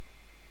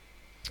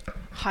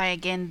Hi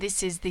again,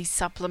 this is the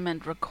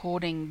supplement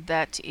recording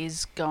that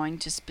is going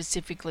to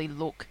specifically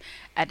look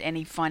at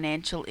any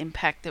financial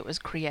impact that was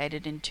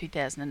created in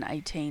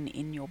 2018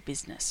 in your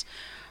business.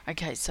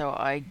 Okay, so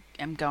I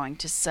am going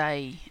to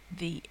say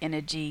the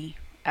energy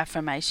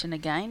affirmation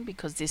again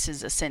because this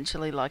is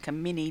essentially like a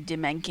mini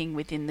demanking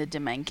within the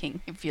demanking,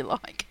 if you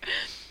like.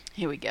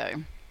 Here we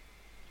go.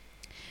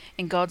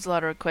 In God's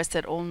light, I request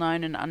that all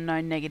known and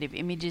unknown negative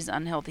images,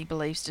 unhealthy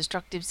beliefs,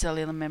 destructive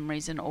cellular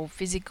memories, and all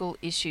physical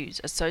issues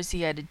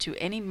associated to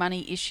any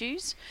money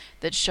issues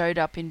that showed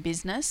up in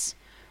business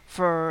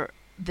for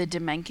the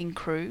Demanking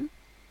crew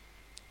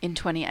in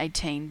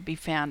 2018 be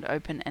found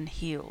open and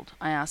healed.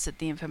 I ask that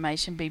the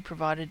information be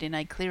provided in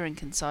a clear and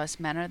concise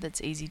manner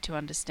that's easy to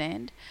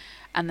understand,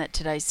 and that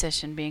today's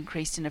session be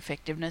increased in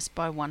effectiveness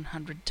by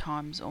 100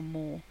 times or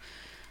more.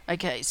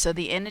 Okay, so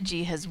the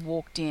energy has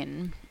walked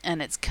in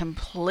and it's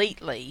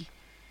completely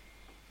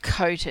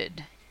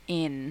coated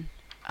in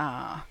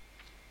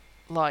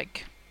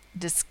like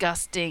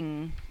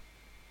disgusting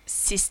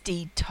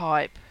cysty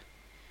type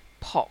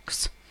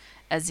pox,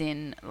 as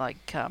in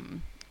like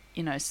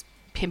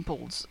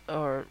pimples,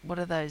 or what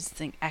are those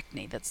things?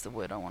 Acne, that's the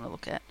word I want to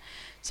look at.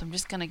 So I'm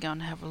just going to go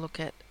and have a look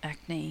at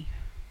acne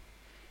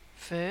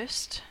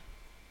first.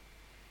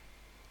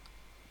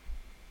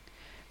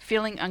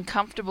 Feeling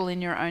uncomfortable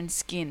in your own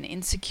skin,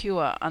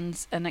 insecure,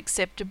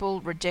 unacceptable,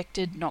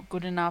 rejected, not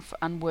good enough,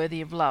 unworthy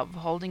of love,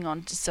 holding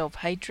on to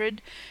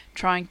self-hatred,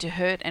 trying to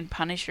hurt and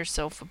punish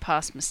yourself for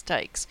past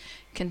mistakes,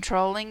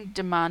 controlling,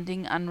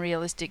 demanding,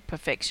 unrealistic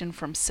perfection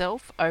from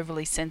self,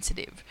 overly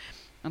sensitive.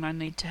 And I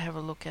need to have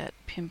a look at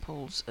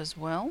pimples as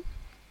well.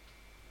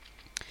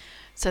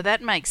 So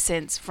that makes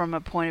sense from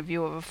a point of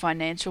view of a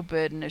financial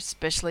burden,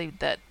 especially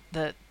that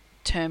the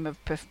term of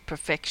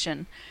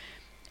perfection.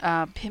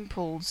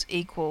 Pimples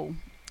equal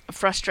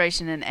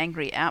frustration and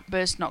angry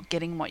outburst, not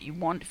getting what you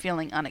want,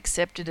 feeling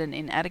unaccepted and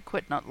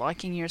inadequate, not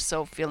liking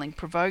yourself, feeling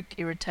provoked,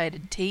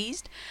 irritated,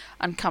 teased,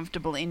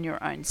 uncomfortable in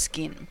your own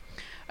skin.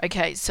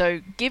 Okay,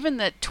 so given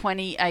that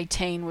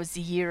 2018 was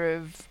the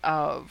year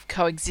of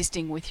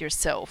coexisting with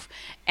yourself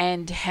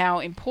and how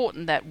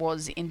important that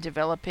was in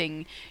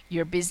developing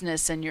your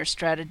business and your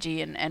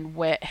strategy and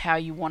how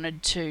you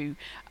wanted to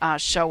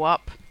show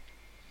up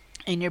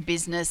in your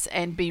business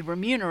and be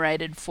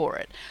remunerated for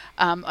it.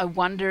 I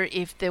wonder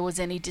if there was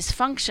any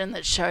dysfunction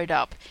that showed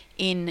up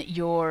in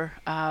your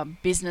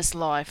business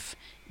life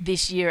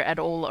this year at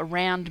all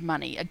around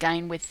money.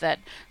 Again, with that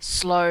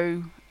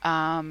slow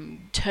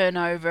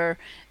turnover,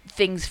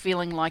 things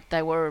feeling like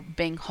they were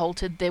being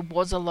halted. There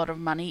was a lot of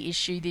money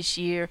issue this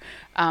year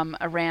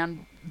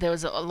around. There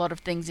was a lot of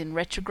things in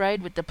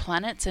retrograde with the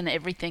planets, and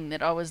everything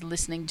that I was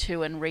listening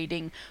to and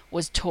reading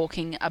was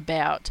talking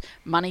about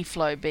money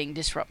flow being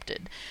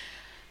disrupted.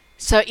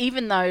 So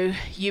even though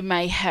you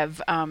may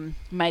have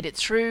made it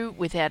through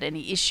without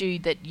any issue,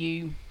 that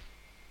you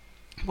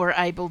were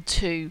able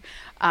to,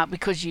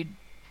 because you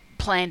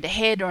planned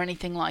ahead or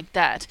anything like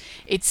that,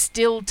 it's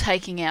still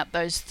taking out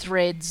those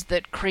threads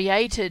that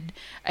created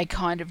a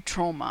kind of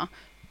trauma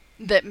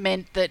that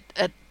meant that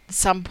at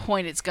some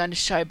point it's going to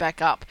show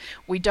back up.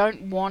 We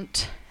don't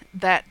want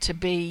that to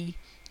be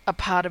a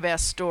part of our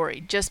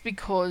story. Just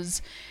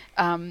because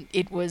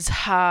it was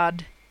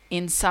hard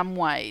in some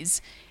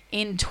ways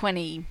in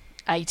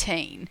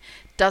 2018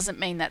 doesn't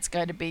mean that's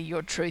going to be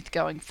your truth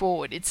going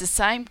forward. It's the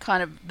same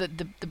kind of,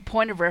 the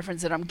point of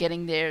reference that I'm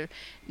getting there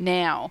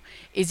now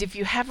is if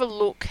you have a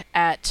look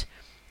at,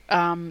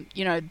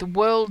 the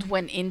world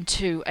went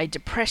into a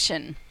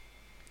depression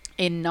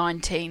in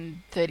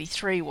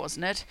 1933,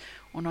 wasn't it?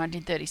 Or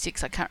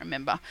 1936, I can't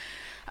remember.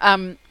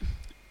 And,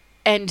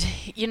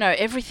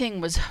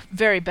 everything was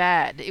very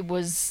bad. It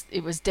was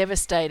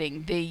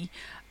devastating, the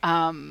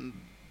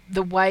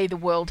way the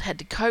world had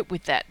to cope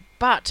with that.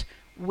 But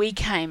we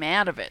came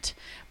out of it.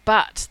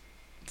 But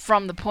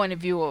from the point of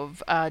view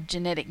of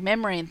genetic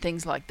memory and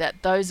things like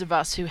that, those of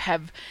us who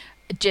have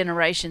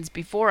generations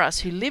before us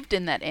who lived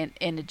in that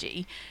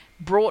energy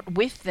brought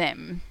with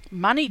them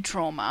money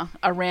trauma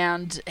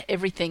around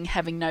everything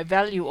having no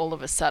value all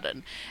of a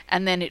sudden.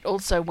 And then it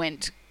also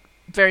went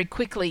very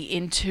quickly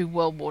into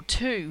World War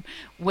II,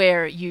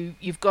 where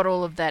you've got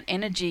all of that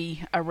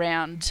energy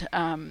around,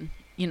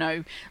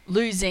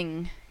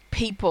 losing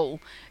people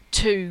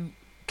to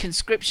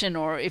conscription,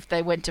 or if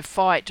they went to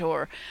fight,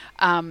 or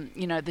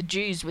the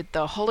Jews with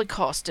the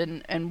Holocaust,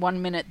 and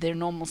one minute they're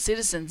normal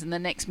citizens and the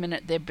next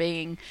minute they're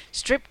being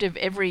stripped of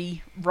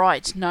every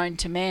right known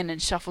to man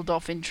and shuffled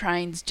off in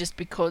trains just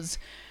because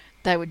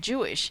they were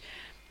Jewish.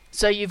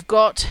 So you've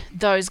got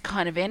those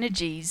kind of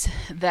energies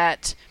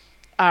that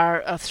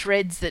are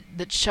threads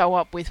that show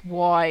up with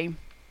why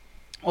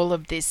all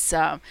of this,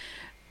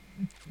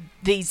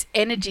 these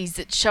energies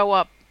that show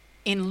up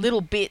in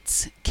little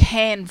bits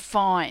can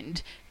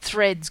find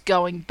threads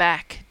going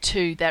back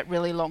to that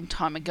really long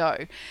time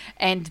ago.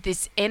 And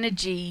this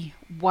energy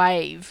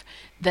wave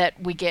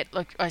that we get,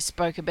 like I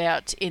spoke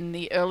about in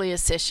the earlier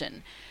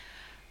session,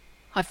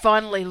 I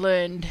finally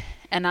learned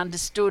and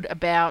understood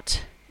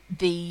about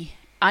the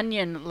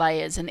onion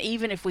layers. And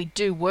even if we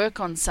do work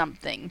on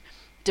something,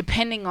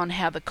 depending on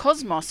how the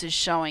cosmos is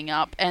showing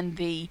up and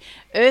the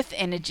earth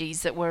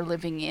energies that we're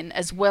living in,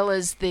 as well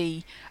as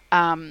the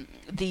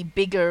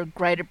bigger,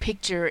 greater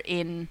picture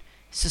in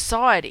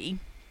society,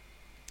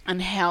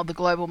 and how the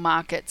global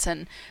markets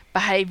and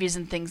behaviors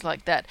and things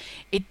like that.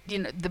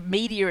 The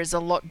media is a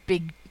lot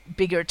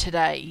bigger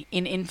today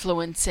in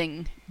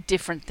influencing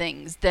different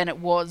things than it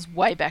was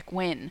way back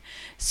when.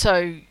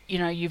 So,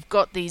 you've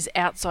got these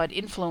outside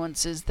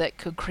influences that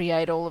could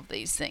create all of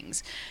these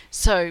things.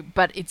 So,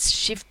 but it's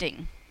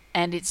shifting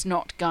and it's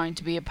not going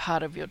to be a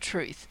part of your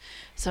truth.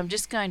 So I'm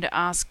just going to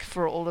ask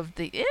for all of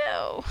the...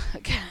 Ew!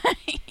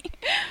 Okay.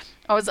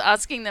 I was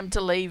asking them to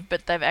leave,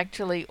 but they've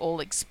actually all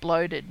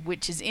exploded,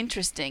 which is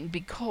interesting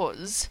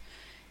because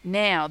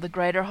now the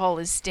greater whole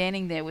is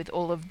standing there with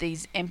all of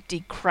these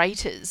empty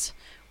craters,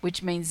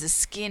 which means the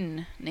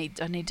skin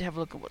needs... I need to have a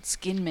look at what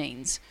skin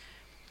means.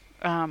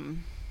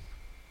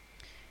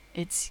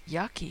 It's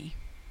yucky.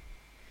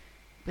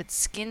 But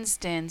skin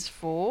stands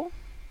for...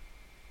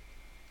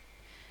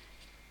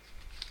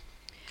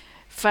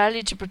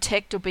 failure to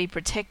protect or be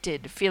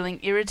protected, feeling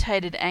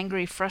irritated,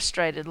 angry,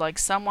 frustrated, like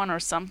someone or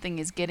something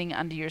is getting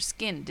under your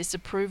skin,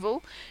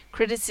 disapproval,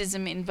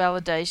 criticism,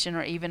 invalidation,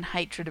 or even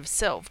hatred of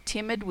self,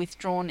 timid,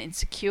 withdrawn,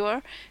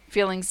 insecure,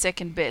 feeling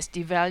second best,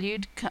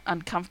 devalued,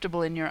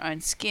 uncomfortable in your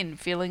own skin,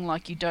 feeling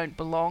like you don't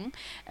belong,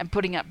 and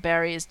putting up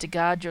barriers to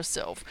guard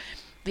yourself.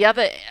 The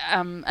other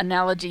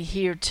analogy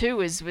here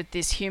too is with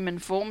this human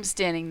form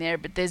standing there,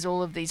 but there's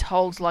all of these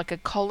holes like a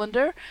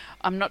colander.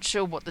 I'm not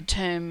sure what the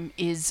term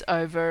is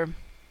over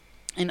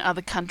in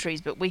other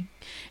countries, but we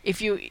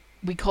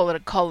call it a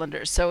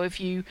colander. So if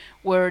you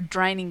were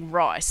draining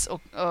rice,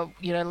 or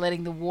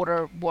letting the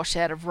water wash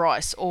out of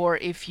rice, or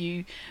if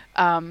you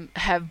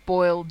have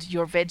boiled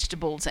your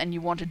vegetables and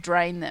you want to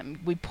drain them,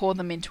 we pour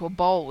them into a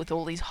bowl with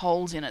all these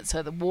holes in it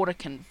so the water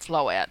can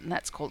flow out, and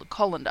that's called a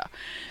colander.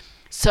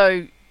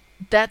 So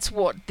that's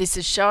what this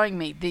is showing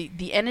me.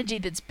 The energy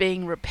that's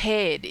being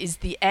repaired is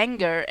the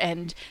anger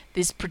and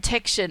this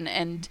protection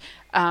and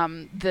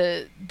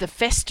the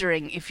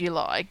festering, if you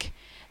like,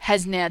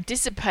 has now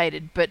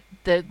dissipated. But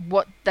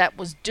what that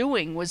was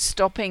doing was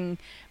stopping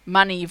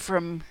money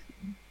from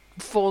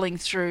falling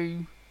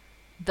through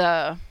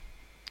the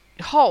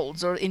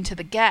holes or into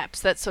the gaps,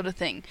 that sort of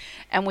thing.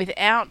 And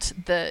without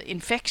the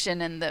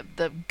infection and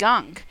the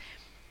gunk,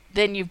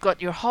 then you've got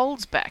your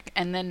holes back,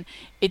 and then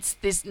it's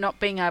this not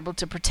being able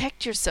to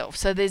protect yourself.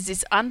 So there's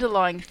this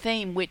underlying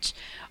theme, which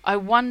I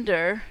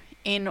wonder,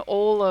 in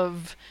all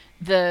of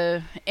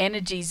the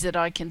energies that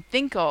I can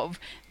think of,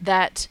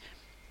 that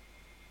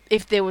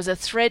if there was a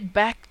thread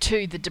back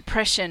to the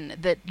depression,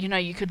 that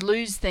you could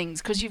lose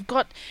things, because you've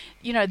got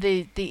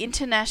the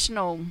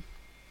international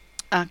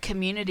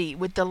community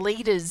with the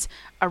leaders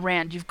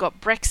around. You've got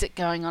Brexit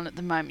going on at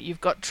the moment.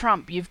 You've got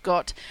Trump. You've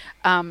got,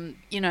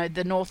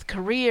 the North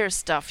Korea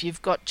stuff.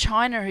 You've got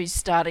China, who's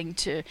starting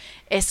to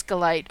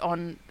escalate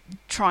on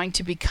trying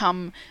to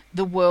become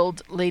the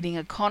world leading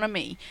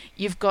economy.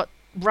 You've got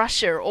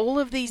Russia, all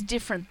of these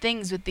different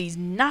things with these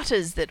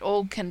nutters that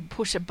all can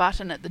push a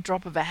button at the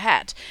drop of a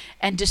hat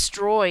and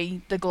destroy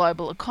the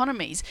global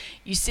economies.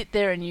 You sit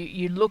there and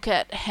you look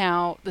at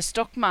how the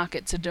stock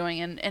markets are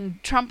doing,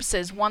 and Trump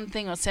says one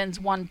thing or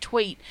sends one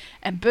tweet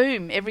and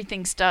boom,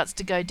 everything starts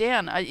to go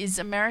down. Is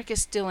America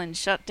still in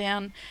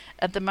shutdown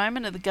at the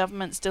moment? Are the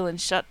government still in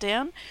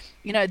shutdown?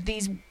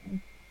 These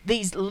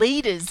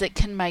leaders that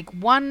can make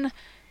one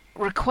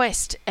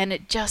request and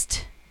it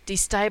just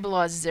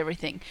destabilizes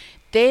everything.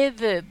 They're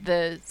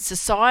the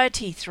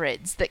society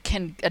threads that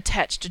can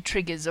attach to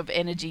triggers of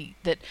energy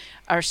that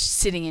are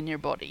sitting in your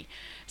body.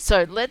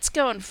 So let's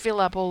go and fill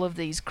up all of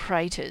these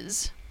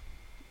craters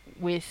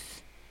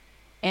with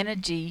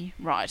energy.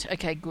 Right,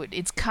 okay, good.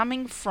 It's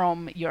coming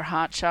from your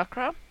heart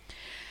chakra.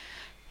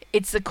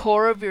 It's the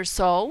core of your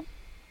soul,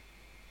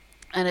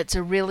 and it's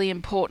a really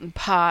important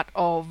part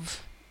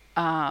of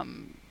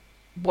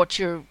what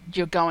you're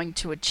going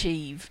to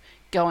achieve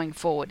going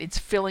forward. It's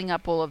filling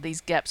up all of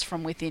these gaps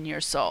from within your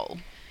soul.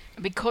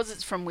 Because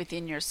it's from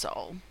within your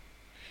soul,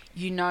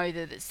 you know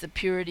that it's the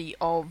purity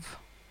of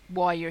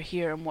why you're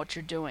here and what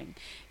you're doing.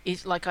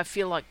 It's like, I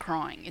feel like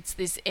crying. It's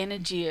this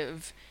energy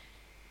of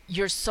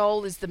your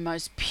soul is the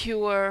most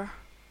pure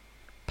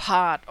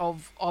part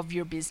of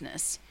your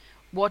business.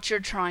 What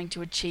you're trying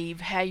to achieve,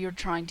 how you're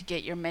trying to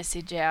get your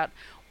message out,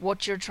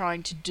 what you're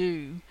trying to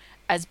do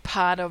as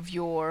part of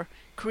your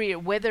career,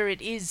 whether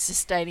it is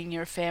sustaining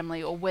your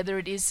family or whether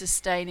it is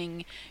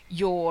sustaining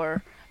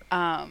your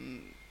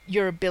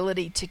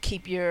ability to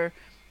keep your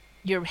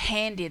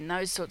hand in,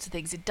 those sorts of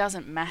things. It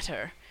doesn't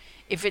matter.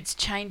 If it's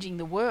changing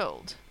the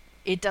world,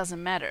 it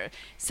doesn't matter.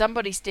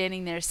 Somebody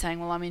standing there saying,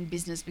 well, I'm in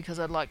business because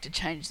I'd like to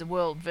change the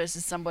world,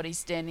 versus somebody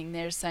standing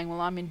there saying,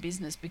 well, I'm in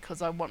business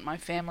because I want my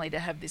family to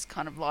have this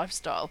kind of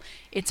lifestyle.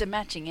 It's a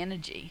matching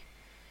energy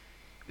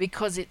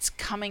because it's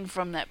coming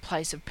from that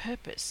place of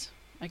purpose.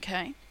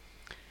 Okay?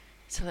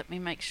 So let me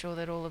make sure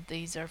that all of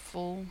these are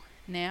full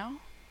now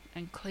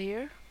and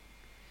clear.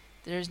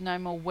 There is no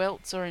more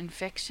welts or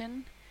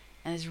infection,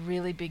 and there's a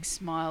really big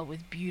smile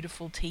with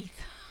beautiful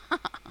teeth.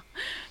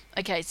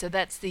 Okay, so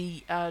that's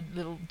the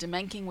little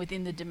demanking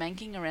within the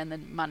demanking around the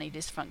money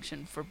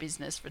dysfunction for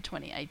business for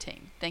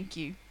 2018. Thank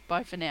you.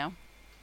 Bye for now.